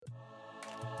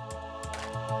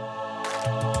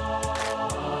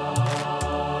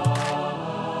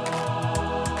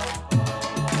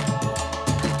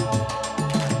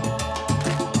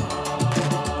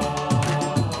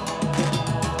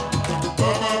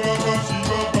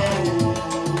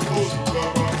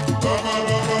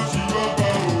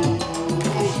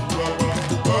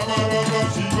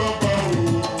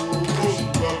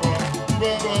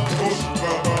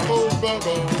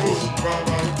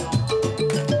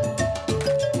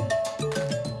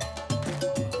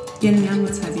Ke nna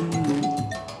Motshabi Moloi,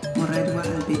 moradi wa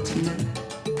Albertina,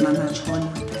 Mama Chona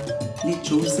le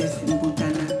Joseph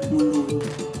Mbutana Moloi.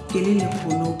 Ke le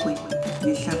lekgolokwe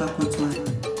le hlaba kotswana,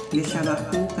 le hlaba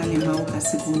kgoka le mao ka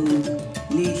sebonong,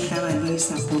 le hlaba le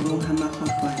isa kgorong ha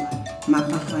makgwahlwane.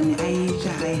 Makgwahlwane a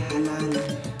eja a e halala,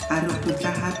 a re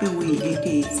kgutla hape o e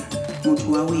eketsa, motho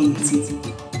wa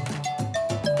wetsi.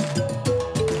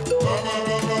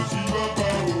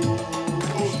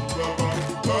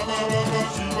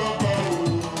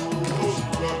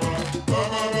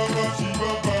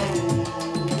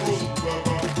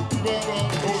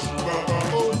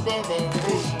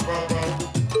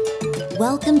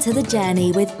 Welcome to The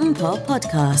Journey with Mpo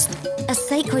Podcast, a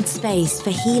sacred space for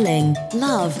healing,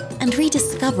 love, and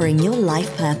rediscovering your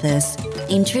life purpose.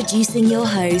 Introducing your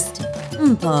host,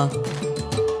 Mpo.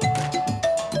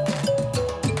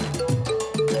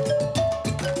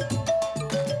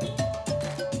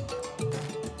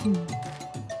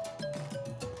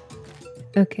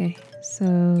 Okay, so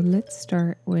let's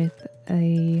start with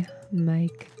a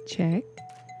mic check.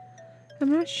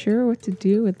 I'm not sure what to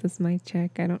do with this mic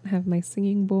check. I don't have my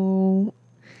singing bowl.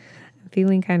 I'm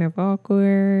feeling kind of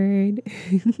awkward.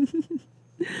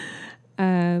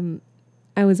 I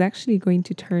was actually going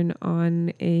to turn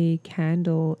on a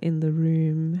candle in the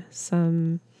room,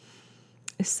 some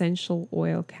essential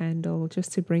oil candle,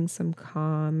 just to bring some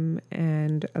calm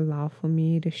and allow for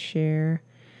me to share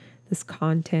this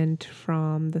content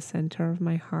from the center of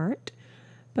my heart.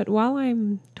 But while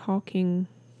I'm talking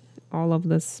all of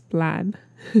this blab,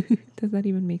 does that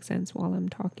even make sense while I'm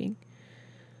talking?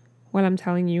 While I'm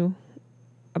telling you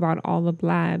about all the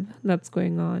blab that's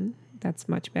going on, that's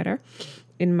much better.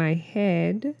 In my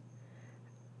head,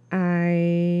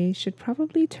 I should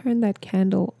probably turn that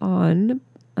candle on.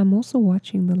 I'm also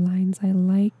watching the lines. I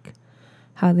like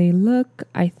how they look.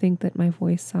 I think that my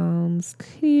voice sounds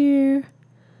clear.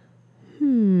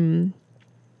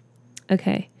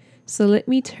 Okay, so let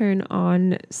me turn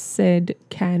on said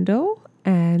candle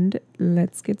and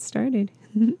let's get started.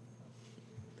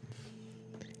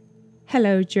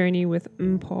 Hello, Journey with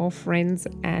Mpo friends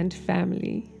and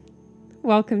family.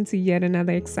 Welcome to yet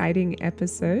another exciting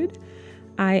episode.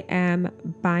 I am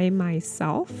by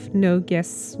myself, no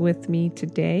guests with me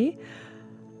today.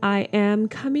 I am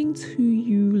coming to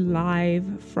you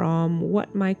live from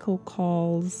what Michael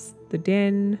calls the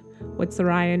den, what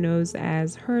Soraya knows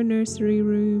as her nursery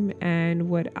room, and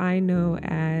what I know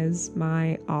as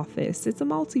my office. It's a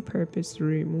multi-purpose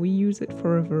room. We use it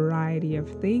for a variety of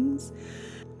things.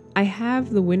 I have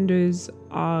the windows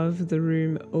of the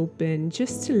room open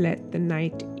just to let the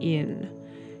night in.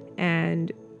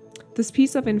 And this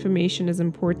piece of information is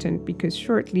important because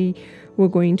shortly we're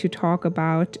going to talk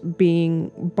about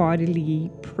being bodily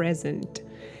present.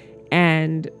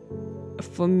 And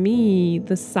for me,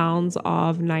 the sounds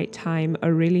of nighttime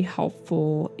are really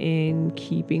helpful in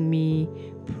keeping me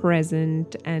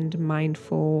present and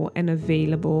mindful and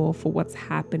available for what's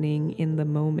happening in the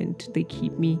moment. They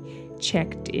keep me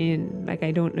checked in. Like,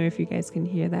 I don't know if you guys can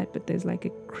hear that, but there's like a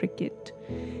cricket.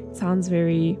 It sounds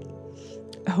very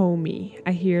homey.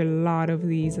 I hear a lot of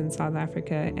these in South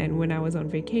Africa, and when I was on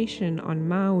vacation on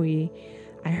Maui,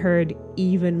 I heard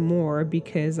even more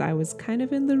because I was kind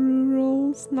of in the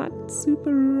rurals, not super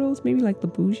rurals, maybe like the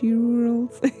bougie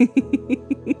rurals.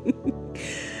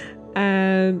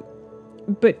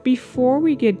 But before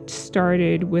we get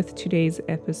started with today's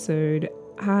episode,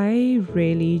 I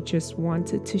really just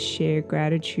wanted to share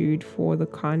gratitude for the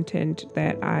content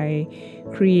that I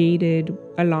created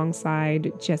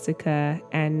alongside Jessica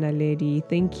and Naledi.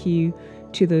 Thank you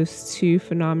to those two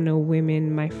phenomenal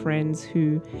women, my friends,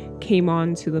 who came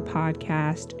on to the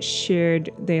podcast, shared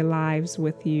their lives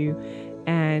with you,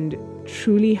 and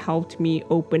truly helped me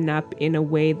open up in a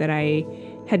way that I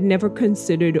had never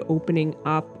considered opening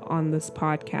up on this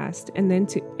podcast. And then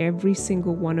to every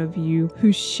single one of you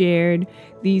who shared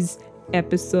these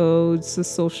episodes, the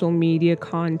social media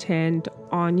content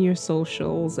on your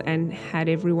socials, and had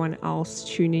everyone else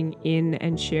tuning in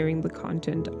and sharing the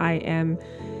content, I am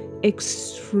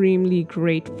extremely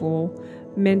grateful.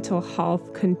 Mental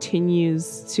health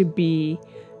continues to be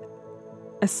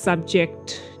a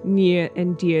subject near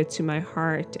and dear to my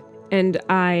heart, and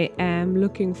I am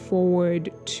looking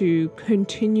forward to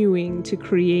continuing to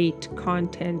create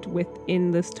content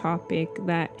within this topic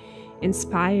that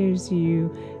inspires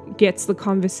you, gets the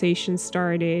conversation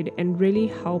started, and really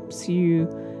helps you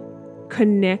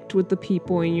connect with the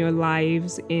people in your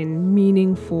lives in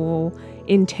meaningful,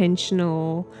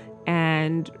 intentional,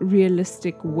 and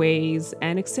realistic ways,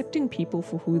 and accepting people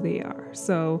for who they are.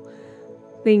 So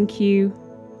thank you.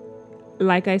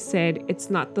 like I said, it's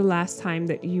not the last time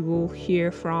that you will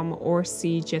hear from or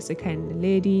see Jessica and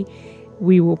Naledi.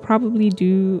 We will probably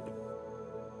do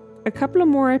a couple of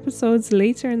more episodes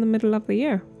later in the middle of the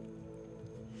year.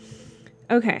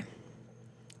 Okay.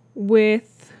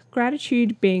 With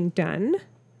gratitude being done,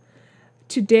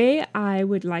 today I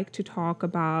would like to talk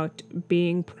about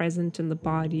being present in the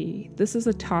body. This is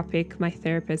a topic my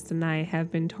therapist and I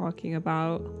have been talking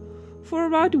about for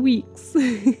about weeks.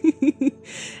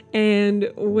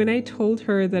 And when I told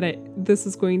her that this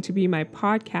is going to be my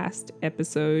podcast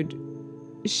episode,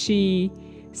 she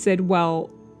said,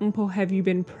 well, Mpo, have you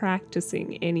been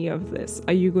practicing any of this?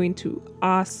 Are you going to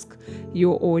ask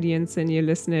your audience and your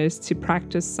listeners to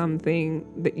practice something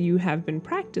that you have been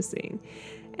practicing?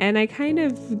 And I kind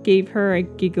of gave her a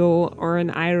giggle or an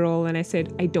eye roll, and I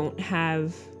said, I don't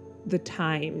have the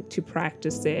time to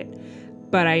practice it,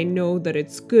 but I know that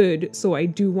it's good, so I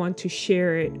do want to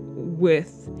share it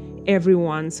with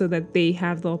everyone so that they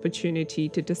have the opportunity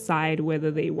to decide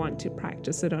whether they want to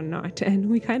practice it or not. And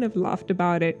we kind of laughed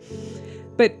about it.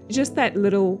 But just that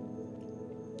little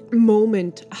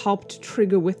moment helped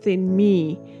trigger within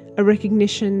me a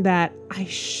recognition that I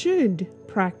should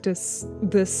practice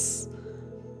this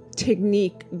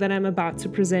technique that I'm about to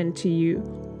present to you.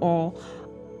 Or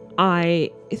I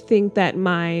think that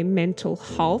my mental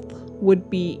health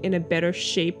would be in a better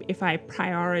shape if I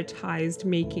prioritized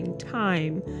making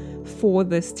time for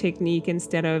this technique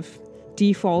instead of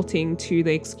defaulting to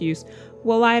the excuse,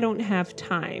 well, I don't have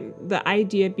time. The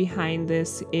idea behind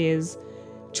this is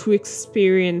to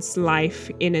experience life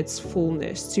in its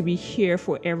fullness, to be here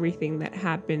for everything that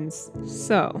happens.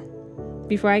 So,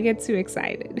 before I get too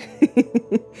excited,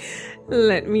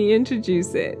 let me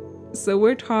introduce it. So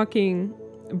we're talking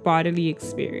bodily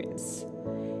experience.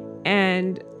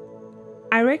 And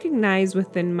I recognize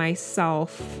within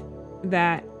myself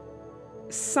that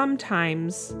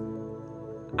sometimes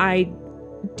I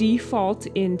default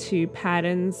into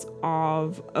patterns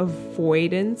of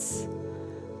avoidance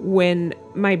when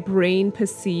my brain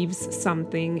perceives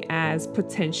something as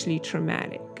potentially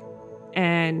traumatic.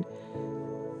 And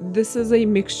this is a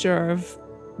mixture of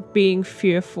being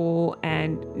fearful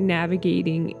and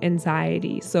navigating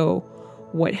anxiety. So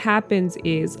what happens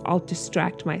is I'll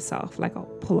distract myself. Like I'll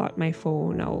pull out my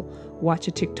phone, I'll watch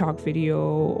a TikTok video,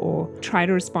 or try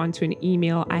to respond to an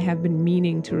email I have been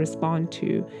meaning to respond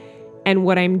to. And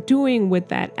what I'm doing with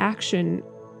that action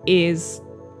is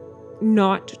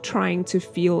not trying to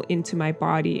feel into my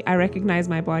body. I recognize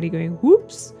my body going,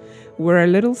 whoops, we're a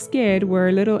little scared, we're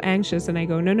a little anxious. And I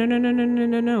go,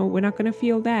 no, we're not going to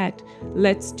feel that.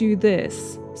 Let's do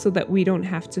this so that we don't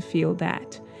have to feel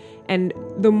that. And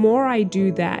the more I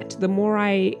do that, the more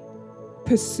I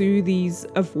pursue these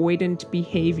avoidant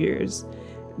behaviors,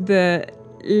 the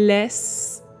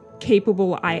less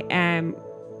capable I am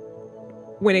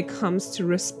when it comes to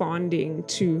responding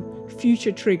to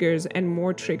future triggers and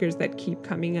more triggers that keep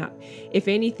coming up. If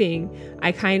anything,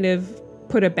 I kind of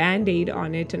put a band-aid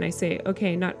on it and I say,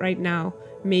 okay, not right now,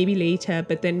 maybe later,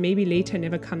 but then maybe later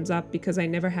never comes up because I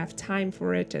never have time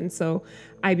for it. And so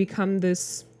I become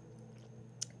this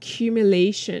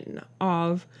accumulation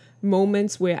of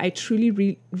moments where I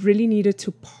truly really needed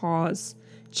to pause,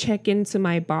 check into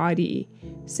my body,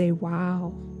 say,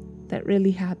 wow, that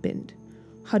really happened.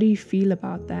 How do you feel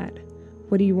about that?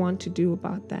 What do you want to do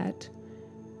about that?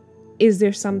 Is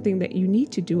there something that you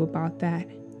need to do about that?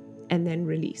 And then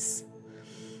release.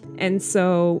 And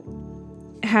so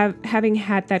having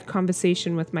had that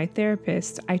conversation with my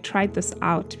therapist, I tried this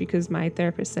out because my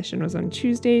therapist session was on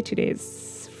Tuesday. Today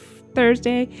is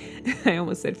Thursday. I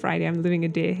almost said Friday. I'm living a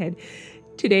day ahead.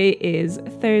 Today is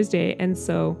Thursday. And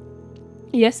so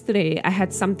yesterday I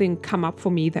had something come up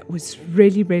for me that was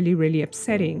really, really, really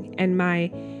upsetting. And my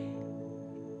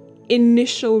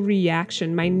initial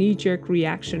reaction, my knee-jerk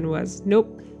reaction was,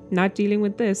 nope, not dealing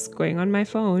with this, going on my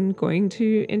phone, going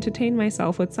to entertain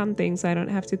myself with something so I don't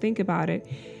have to think about it.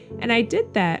 And I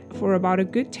did that for about a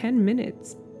good 10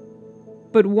 minutes.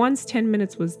 But once 10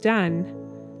 minutes was done,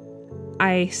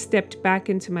 I stepped back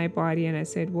into my body and I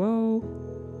said, whoa,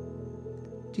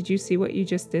 did you see what you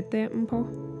just did there, Mpo?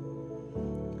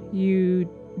 You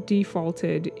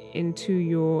defaulted into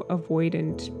your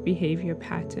avoidant behavior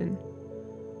pattern.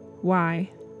 Why?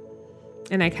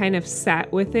 And I kind of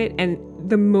sat with it. And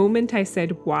the moment I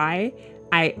said why,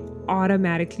 I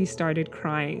automatically started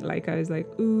crying. Like I was like,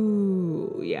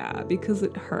 ooh, yeah, because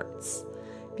it hurts.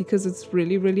 Because it's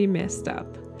really, really messed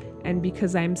up. And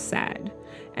because I'm sad.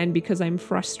 And because I'm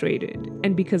frustrated.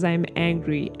 And because I'm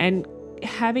angry. And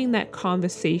having that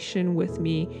conversation with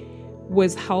me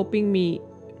was helping me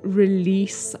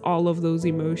release all of those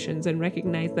emotions and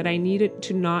recognize that I needed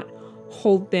to not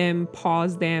hold them,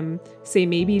 pause them, say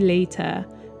maybe later,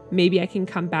 maybe I can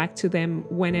come back to them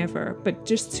whenever, but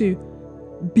just to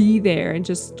be there and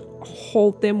just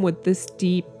hold them with this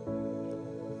deep,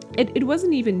 it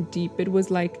wasn't even deep, it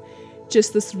was like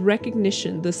just this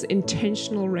recognition, this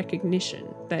intentional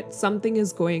recognition that something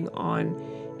is going on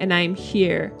and I'm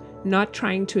here, not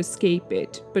trying to escape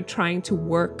it, but trying to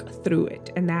work through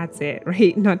it. And that's it,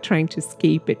 right? Not trying to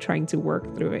escape it, trying to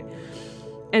work through it.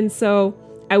 And so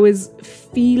I was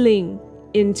feeling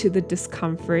into the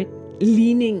discomfort,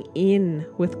 leaning in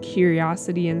with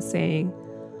curiosity and saying,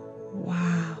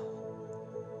 wow,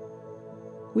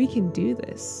 we can do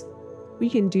this. We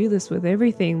can do this with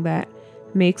everything that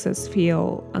makes us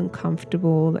feel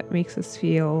uncomfortable, that makes us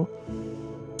feel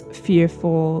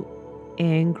fearful,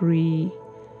 angry,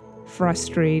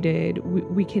 frustrated.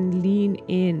 We can lean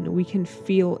in, we can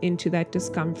feel into that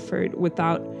discomfort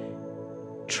without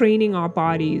training our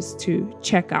bodies to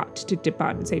check out, to dip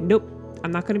out and say, nope,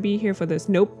 I'm not going to be here for this.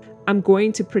 Nope, I'm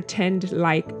going to pretend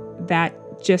like that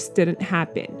just didn't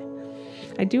happen.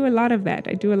 I do a lot of that.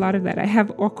 I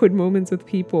have awkward moments with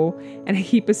people and I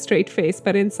keep a straight face,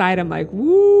 but inside I'm like,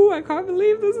 woo, I can't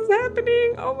believe this is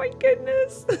happening. Oh my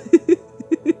goodness.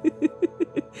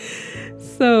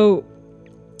 So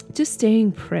just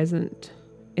staying present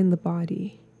in the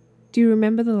body. Do you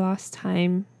remember the last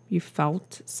time you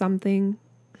felt something?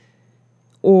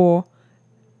 Or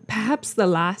perhaps the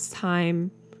last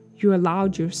time you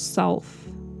allowed yourself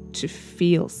to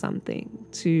feel something,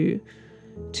 to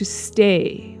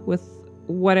stay with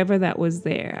whatever that was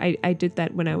there. I did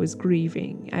that when I was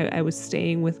grieving. I was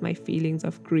staying with my feelings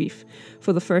of grief.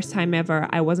 For the first time ever,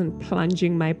 I wasn't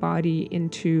plunging my body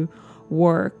into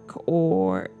work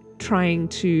or trying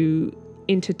to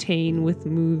entertain with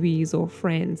movies or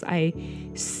friends. I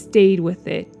stayed with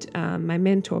it. My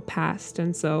mentor passed,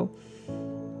 and so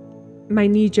my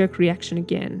knee-jerk reaction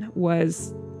again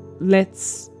was,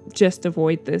 let's just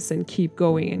avoid this and keep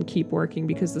going and keep working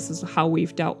because this is how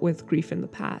we've dealt with grief in the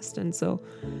past. And so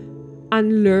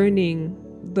unlearning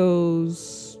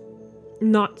those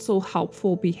not so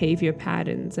helpful behavior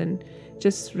patterns and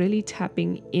just really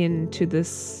tapping into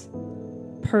this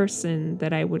person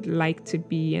that I would like to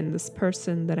be and this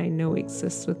person that I know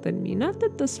exists within me. Not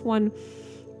that this one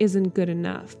isn't good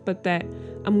enough, but that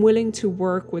I'm willing to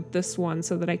work with this one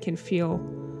so that I can feel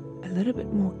a little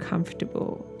bit more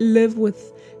comfortable, live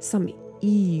with some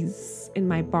ease in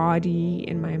my body,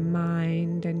 in my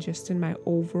mind, and just in my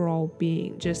overall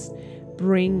being. Just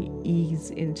bring ease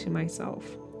into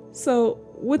myself. So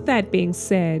with that being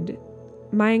said,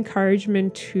 my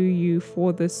encouragement to you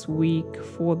for this week,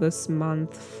 for this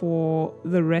month, for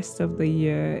the rest of the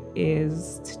year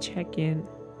is to check in.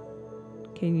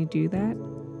 Can you do that?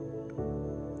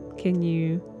 Can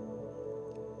you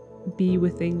be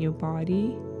within your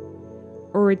body?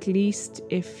 Or at least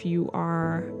if you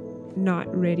are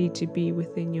not ready to be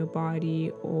within your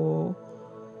body, or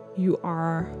you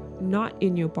are not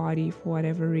in your body for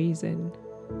whatever reason,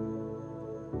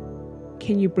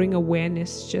 can you bring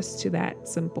awareness just to that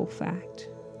simple fact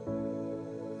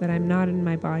that I'm not in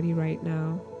my body right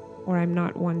now, or I'm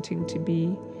not wanting to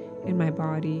be in my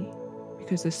body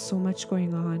because there's so much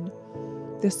going on.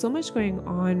 There's so much going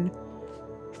on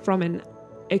from an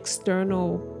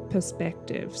external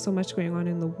perspective, so much going on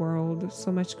in the world,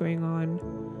 so much going on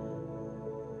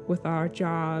with our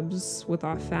jobs, with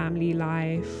our family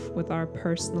life, with our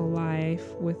personal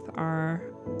life, with our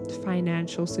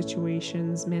financial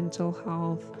situations, mental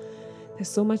health. There's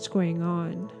so much going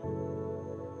on.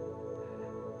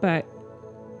 But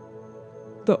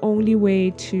the only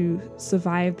way to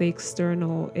survive the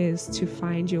external is to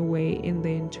find your way in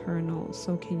the internal.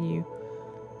 So can you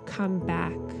come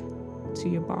back to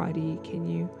your body? Can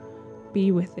you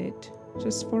be with it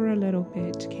just for a little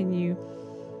bit? Can you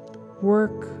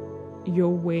work your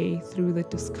way through the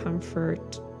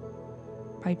discomfort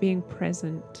by being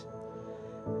present,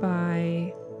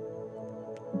 by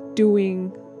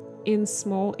doing in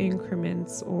small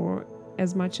increments or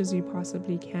as much as you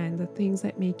possibly can the things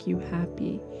that make you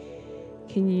happy?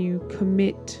 Can you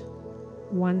commit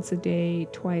once a day,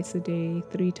 twice a day,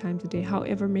 3 times a day,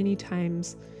 however many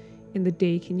times in the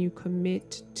day can you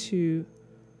commit to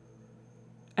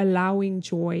allowing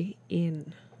joy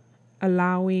in,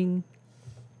 allowing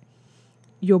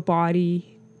your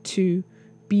body to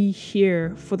be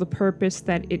here for the purpose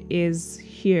that it is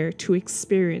here to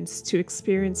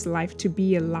experience life, to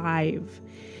be alive?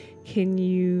 Can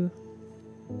you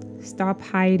stop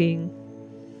hiding?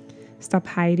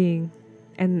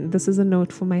 And this is a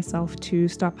note for myself too.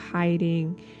 Stop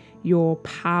hiding your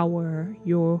power,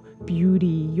 your beauty,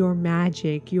 your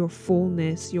magic, your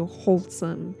fullness, your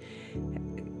wholesome.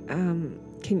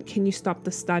 can you stop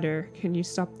the stutter? Can you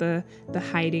stop the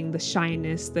hiding, the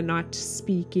shyness, the not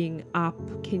speaking up?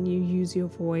 Can you use your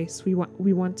voice? We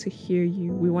want to hear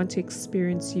you. We want to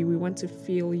experience you. We want to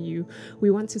feel you.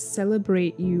 We want to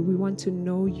celebrate you. We want to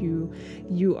know you.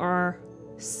 You are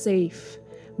safe.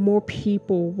 More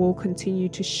people will continue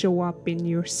to show up in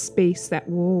your space that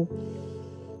will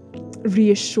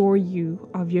reassure you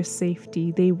of your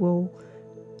safety. They will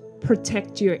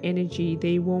protect your energy.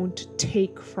 They won't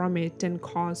take from it and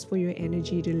cause for your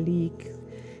energy to leak.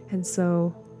 And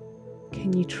so,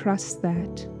 can you trust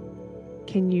that?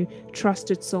 Can you trust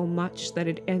it so much that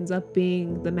it ends up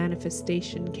being the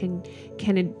manifestation? Can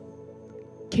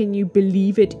you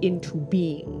believe it into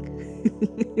being?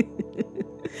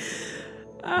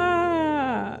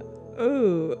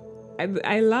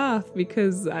 I laugh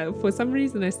because for some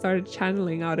reason I started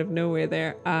channeling out of nowhere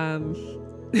there.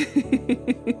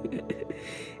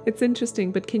 It's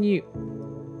interesting, but can you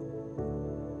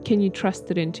trust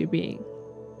it into being?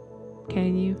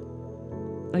 Can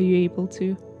you? Are you able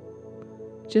to?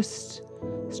 Just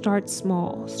start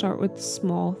small. Start with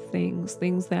small things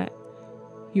that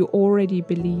you already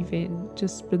believe in.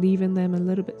 Just believe in them a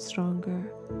little bit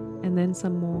stronger, and then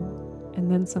some more, and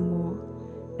then some more,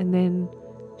 and then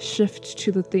shift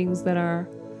to the things that are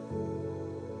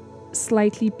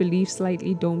slightly believe,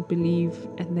 slightly don't believe,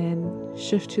 and then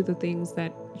shift to the things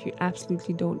that you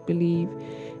absolutely don't believe,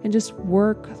 and just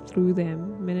work through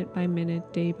them minute by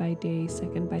minute, day by day,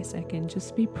 second by second.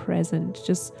 Just be present.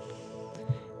 Just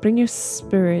bring your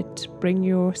spirit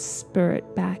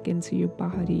back into your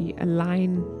body.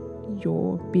 Align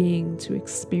your being to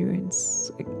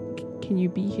experience. Can you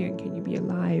be here? Can you be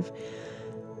alive?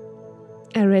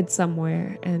 I read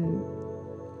somewhere and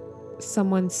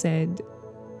someone said,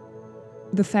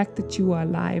 the fact that you are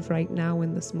alive right now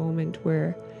in this moment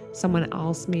where someone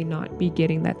else may not be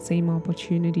getting that same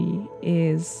opportunity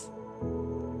is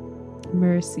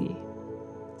mercy,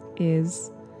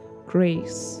 is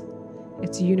grace.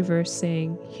 It's the universe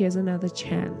saying, here's another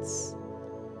chance.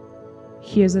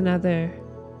 Here's another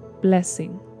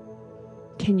blessing.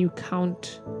 Can you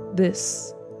count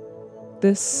this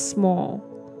small,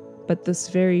 but this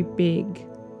very big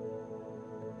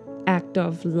act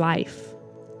of life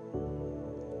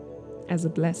as a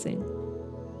blessing?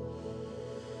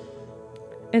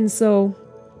 And so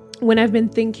when I've been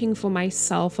thinking for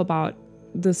myself about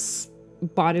this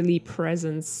bodily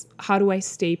presence, how do I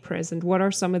stay present? What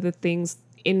are some of the things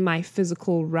in my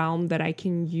physical realm that I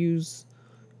can use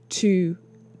to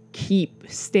keep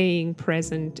staying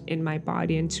present in my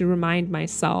body and to remind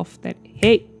myself that,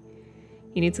 hey,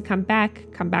 you need to come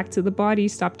back to the body,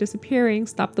 stop disappearing,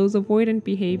 stop those avoidant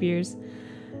behaviors.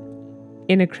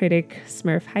 Inner critic,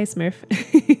 Smurf. Hi, Smurf.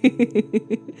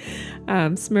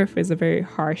 Smurf is a very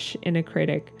harsh inner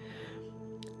critic.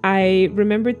 I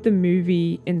remembered the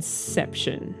movie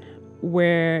Inception,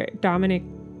 where Dominic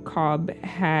Cobb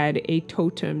had a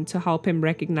totem to help him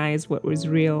recognize what was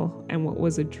real and what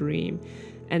was a dream.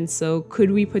 And so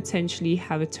could we potentially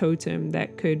have a totem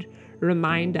that could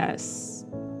remind us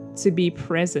to be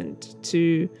present,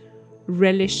 to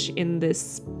relish in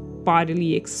this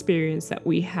bodily experience that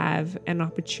we have an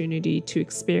opportunity to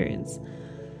experience?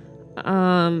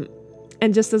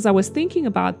 And just as I was thinking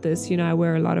about this, I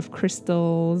wear a lot of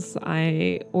crystals.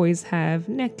 I always have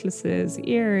necklaces,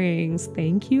 earrings.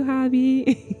 Thank you,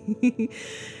 Javi.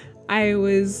 I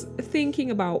was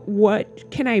thinking about what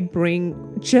can I bring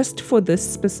just for this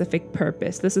specific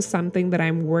purpose. This is something that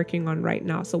I'm working on right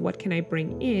now. So what can I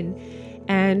bring in?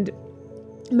 And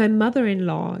my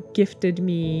mother-in-law gifted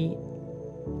me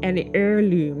an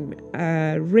heirloom,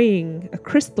 a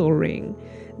crystal ring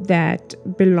that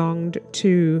belonged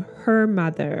to her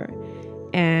mother.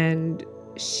 And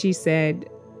she said,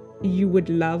 you would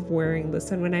love wearing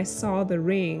this. And when I saw the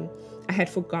ring, I had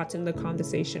forgotten the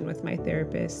conversation with my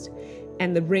therapist.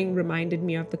 And the ring reminded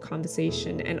me of the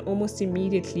conversation. And almost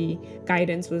immediately,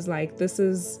 guidance was like, this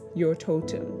is your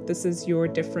totem. This is your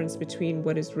difference between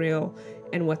what is real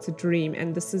and what's a dream.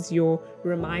 And this is your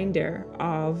reminder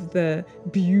of the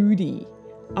beauty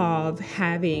of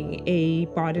having a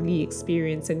bodily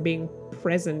experience and being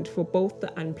present for both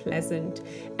the unpleasant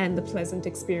and the pleasant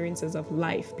experiences of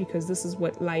life, because this is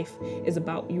what life is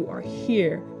about. You are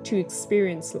here to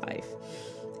experience life.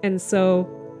 And so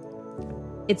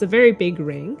it's a very big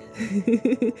ring.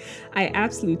 I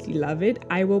absolutely love it.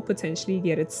 I will potentially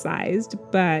get it sized,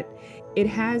 but it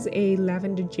has a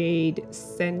lavender jade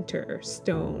center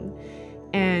stone,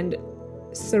 and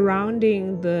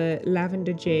surrounding the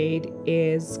lavender jade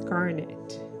is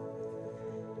garnet.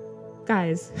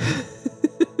 Guys,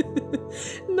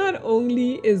 Not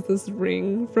only is this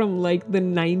ring from like the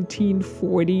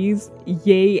 1940s,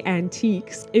 yay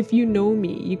antiques. If you know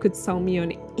me, you could sell me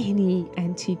on any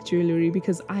antique jewelry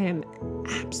because I am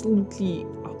absolutely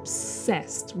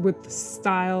obsessed with the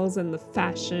styles and the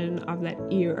fashion of that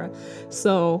era.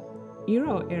 So,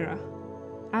 era.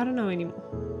 I don't know anymore.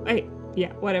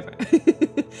 Yeah, whatever.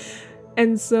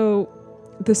 And so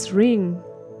this ring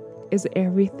is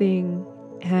everything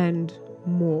and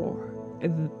more.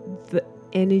 The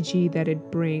energy that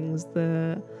it brings,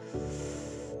 the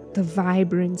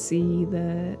vibrancy,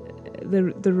 the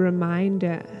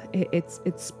reminder.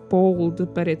 It's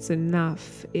bold, but it's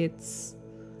enough. It's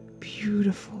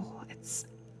beautiful. It's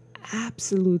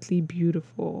absolutely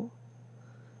beautiful.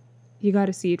 You got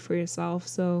to see it for yourself.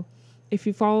 So if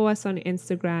you follow us on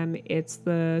Instagram, it's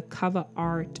the cover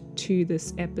art to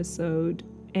this episode.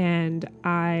 And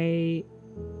I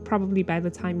probably by the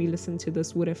time you listen to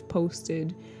this would have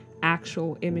posted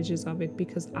actual images of it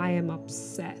because I am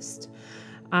obsessed.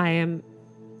 I am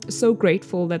so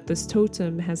grateful that this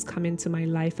totem has come into my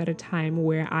life at a time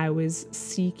where I was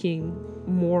seeking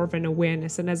more of an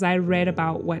awareness. And as I read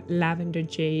about what lavender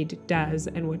jade does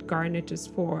and what garnet is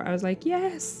for, I was like,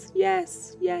 yes,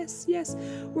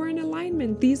 we're in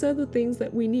alignment. These are the things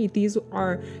that we need. These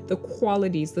are the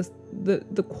qualities.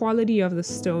 The quality of the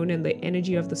stone and the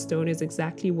energy of the stone is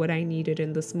exactly what I needed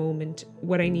in this moment,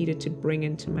 what I needed to bring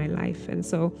into my life. And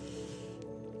so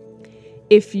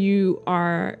if you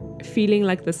are feeling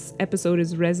like this episode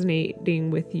is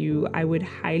resonating with you, I would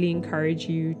highly encourage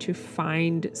you to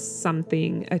find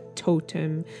something, a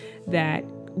totem that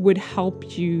would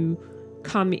help you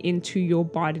come into your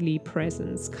bodily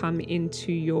presence, come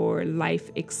into your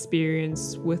life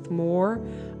experience with more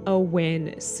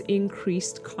awareness,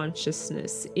 increased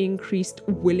consciousness, increased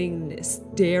willingness,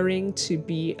 daring to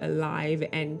be alive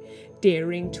and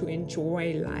daring to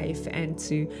enjoy life and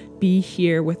to be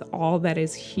here with all that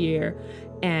is here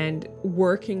and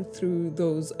working through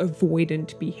those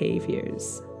avoidant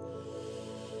behaviors.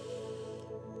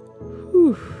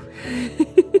 Whew.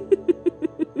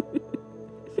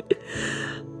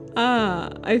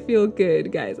 I feel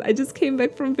good, guys. I just came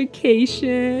back from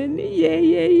vacation.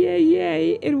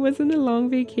 Yay. It wasn't a long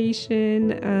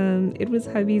vacation. It was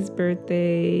hubby's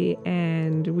birthday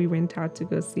and we went out to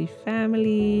go see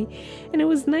family. And it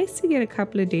was nice to get a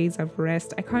couple of days of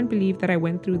rest. I can't believe that I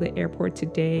went through the airport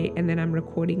today and then I'm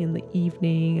recording in the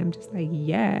evening. I'm just like,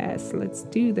 yes, let's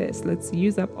do this. Let's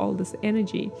use up all this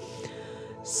energy.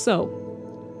 So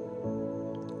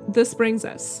this brings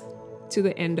us to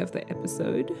the end of the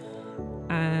episode.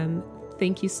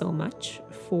 Thank you so much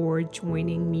for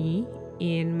joining me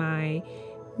in my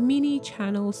mini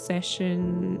channel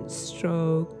session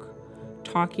stroke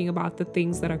talking about the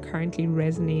things that are currently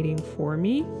resonating for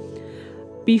me.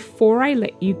 Before I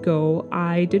let you go,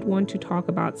 I did want to talk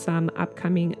about some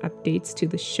upcoming updates to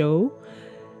the show.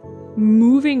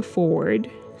 Moving forward,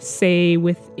 say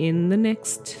within the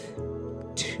next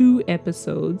 2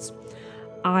 episodes,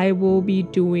 I will be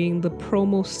doing the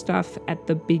promo stuff at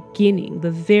the beginning,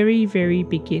 the very, very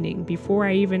beginning. Before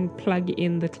I even plug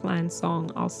in the clan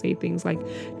song, I'll say things like,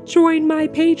 join my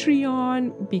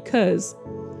Patreon, because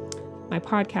my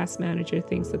podcast manager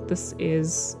thinks that this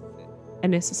is a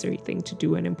necessary thing to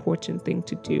do, an important thing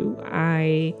to do.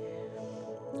 I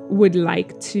would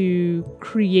like to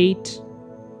create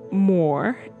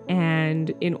more,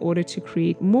 and in order to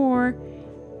create more,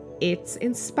 it's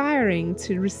inspiring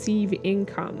to receive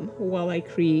income while I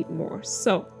create more.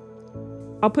 So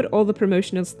I'll put all the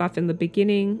promotional stuff in the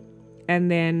beginning and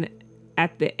then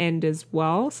at the end as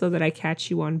well, so that I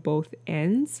catch you on both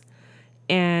ends.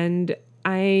 And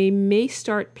I may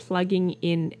start plugging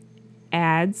in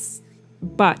ads,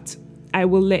 but I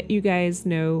will let you guys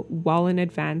know well in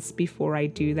advance before I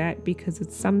do that, because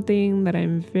it's something that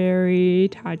I'm very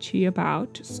touchy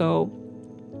about. So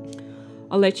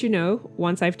I'll let you know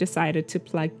once I've decided to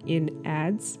plug in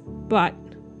ads. But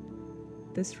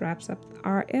this wraps up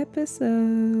our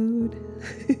episode.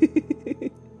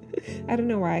 I don't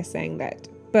know why I sang that,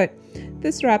 but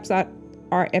this wraps up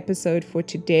our episode for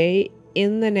today.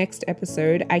 In the next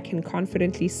episode, I can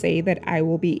confidently say that I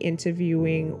will be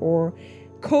interviewing or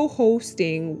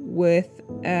co-hosting with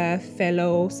a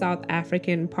fellow South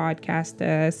African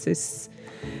podcaster, Sis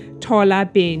Tola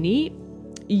Beni.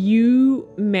 You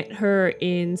met her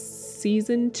in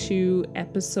season 2,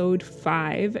 episode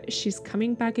 5. She's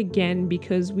coming back again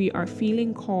because we are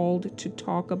feeling called to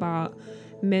talk about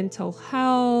mental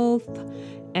health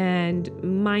and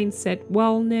mindset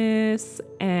wellness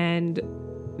and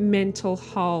mental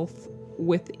health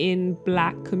within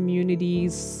Black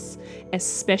communities,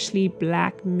 especially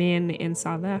Black men in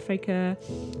South Africa.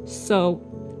 So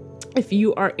if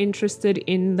you are interested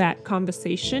in that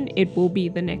conversation, it will be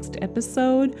the next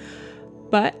episode.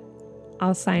 But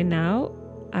I'll sign out.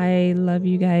 I love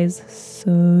you guys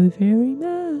so very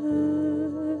much.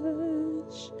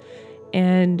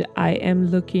 And I am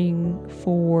looking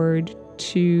forward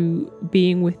to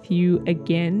being with you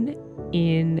again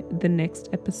in the next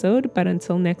episode. But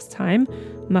until next time,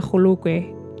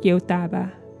 Mahulokwe,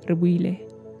 Kiotaba, Rebuile.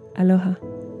 Aloha.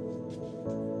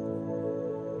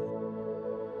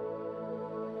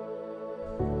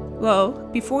 Well,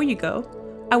 before you go,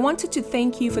 I wanted to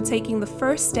thank you for taking the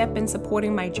first step in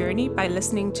supporting my journey by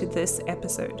listening to this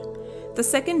episode. The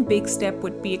second big step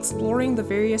would be exploring the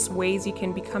various ways you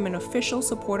can become an official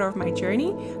supporter of my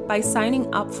journey by signing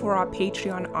up for our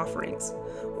Patreon offerings.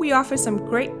 We offer some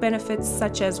great benefits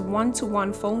such as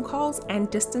one-to-one phone calls and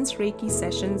distance Reiki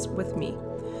sessions with me.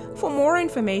 For more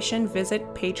information,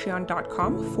 visit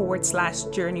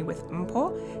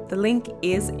patreon.com/journeywithMpo. The link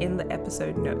is in the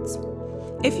episode notes.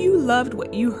 If you loved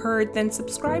what you heard, then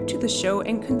subscribe to the show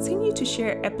and continue to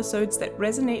share episodes that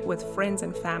resonate with friends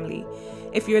and family.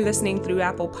 If you're listening through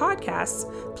Apple Podcasts,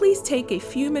 please take a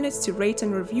few minutes to rate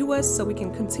and review us so we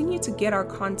can continue to get our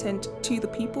content to the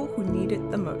people who need it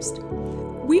the most.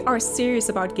 We are serious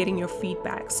about getting your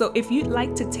feedback, so if you'd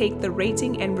like to take the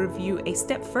rating and review a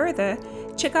step further,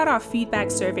 check out our feedback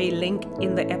survey link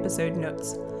in the episode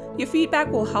notes. Your feedback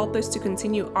will help us to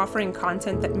continue offering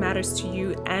content that matters to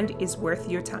you and is worth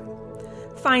your time.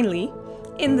 Finally,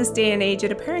 in this day and age,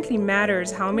 it apparently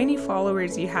matters how many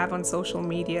followers you have on social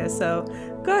media, so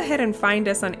go ahead and find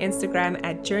us on Instagram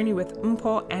at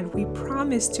JourneyWithMpo, and we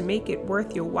promise to make it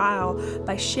worth your while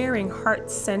by sharing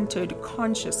heart-centered,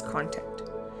 conscious content.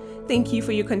 Thank you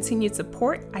for your continued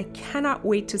support. I cannot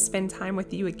wait to spend time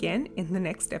with you again in the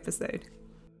next episode.